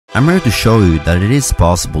I'm here to show you that it is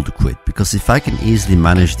possible to quit, because if I can easily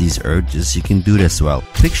manage these urges, you can do it as well.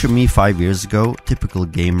 Picture me 5 years ago, typical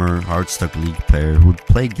gamer, hard-stuck league player who would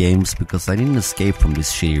play games because I didn't escape from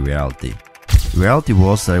this shitty reality. The reality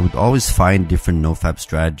was that I would always find different NoFap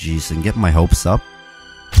strategies and get my hopes up.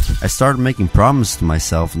 I started making promises to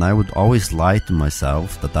myself, and I would always lie to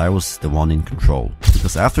myself that I was the one in control.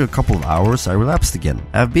 Because after a couple of hours I relapsed again.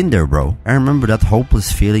 I've been there, bro. I remember that hopeless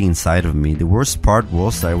feeling inside of me. The worst part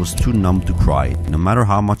was that I was too numb to cry. No matter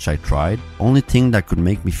how much I tried, only thing that could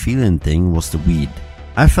make me feel anything was the weed.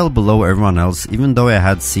 I fell below everyone else, even though I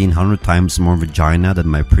had seen 100 times more vagina than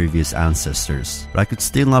my previous ancestors, but I could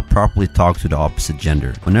still not properly talk to the opposite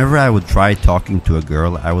gender. Whenever I would try talking to a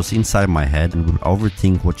girl, I was inside my head and would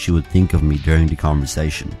overthink what she would think of me during the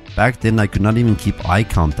conversation. Back then I could not even keep eye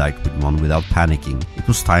contact with one without panicking. It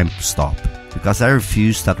was time to stop. Because I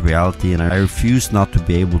refused that reality, and I refused not to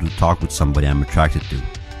be able to talk with somebody I'm attracted to.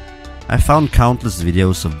 I found countless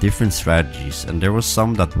videos of different strategies, and there were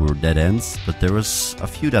some that were dead ends, but there was a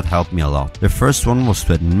few that helped me a lot. The first one was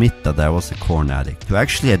to admit that I was a corn addict. To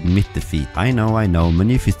actually admit defeat. I know,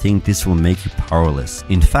 many of you think this will make you powerless.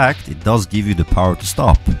 In fact, it does give you the power to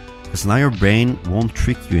stop. Because now your brain won't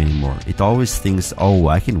trick you anymore. It always thinks, oh,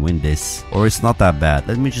 I can win this, or it's not that bad,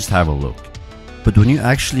 let me just have a look. But when you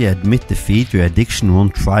actually admit defeat, your addiction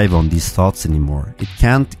won't thrive on these thoughts anymore. It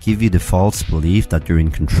can't give you the false belief that you're in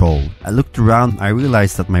control. I looked around, I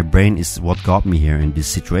realized that my brain is what got me here in this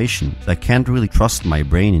situation. So I can't really trust my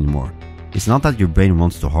brain anymore. It's not that your brain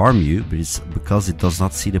wants to harm you, but it's because it does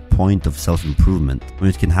not see the point of self-improvement when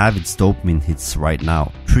it can have its dopamine hits right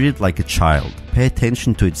now. Treat it like a child. Pay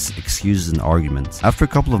attention to its excuses and arguments. After a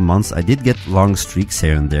couple of months, I did get long streaks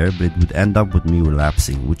here and there, but it would end up with me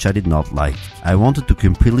relapsing, which I did not like. I wanted to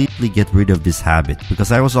completely get rid of this habit,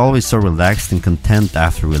 because I was always so relaxed and content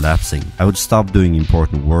after relapsing. I would stop doing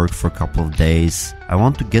important work for a couple of days. I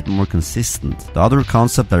want to get more consistent. The other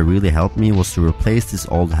concept that really helped me was to replace this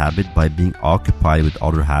old habit by being occupied with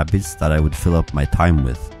other habits that I would fill up my time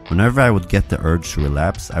with. Whenever I would get the urge to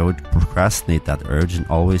relapse, I would procrastinate that urge and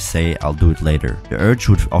always say I'll do it later. The urge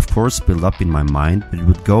would of course build up in my mind, but it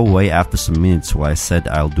would go away after some minutes while I said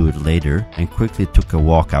I'll do it later and quickly took a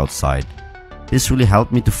walk outside. This really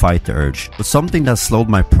helped me to fight the urge. But something that slowed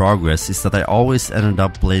my progress is that I always ended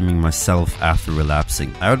up blaming myself after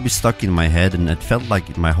relapsing. I would be stuck in my head and it felt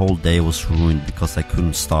like my whole day was ruined because I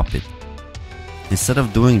couldn't stop it. Instead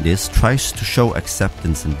of doing this, try to show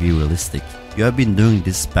acceptance and be realistic. You have been doing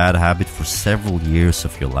this bad habit for several years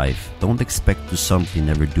of your life. Don't expect to suddenly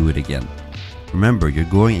never do it again. Remember, you're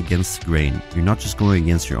going against the grain. You're not just going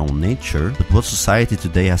against your own nature, but what society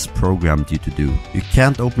today has programmed you to do. You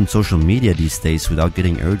can't open social media these days without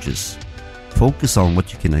getting urges. Focus on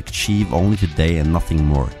what you can achieve only today and nothing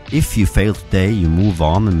more. If you fail today, you move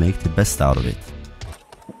on and make the best out of it.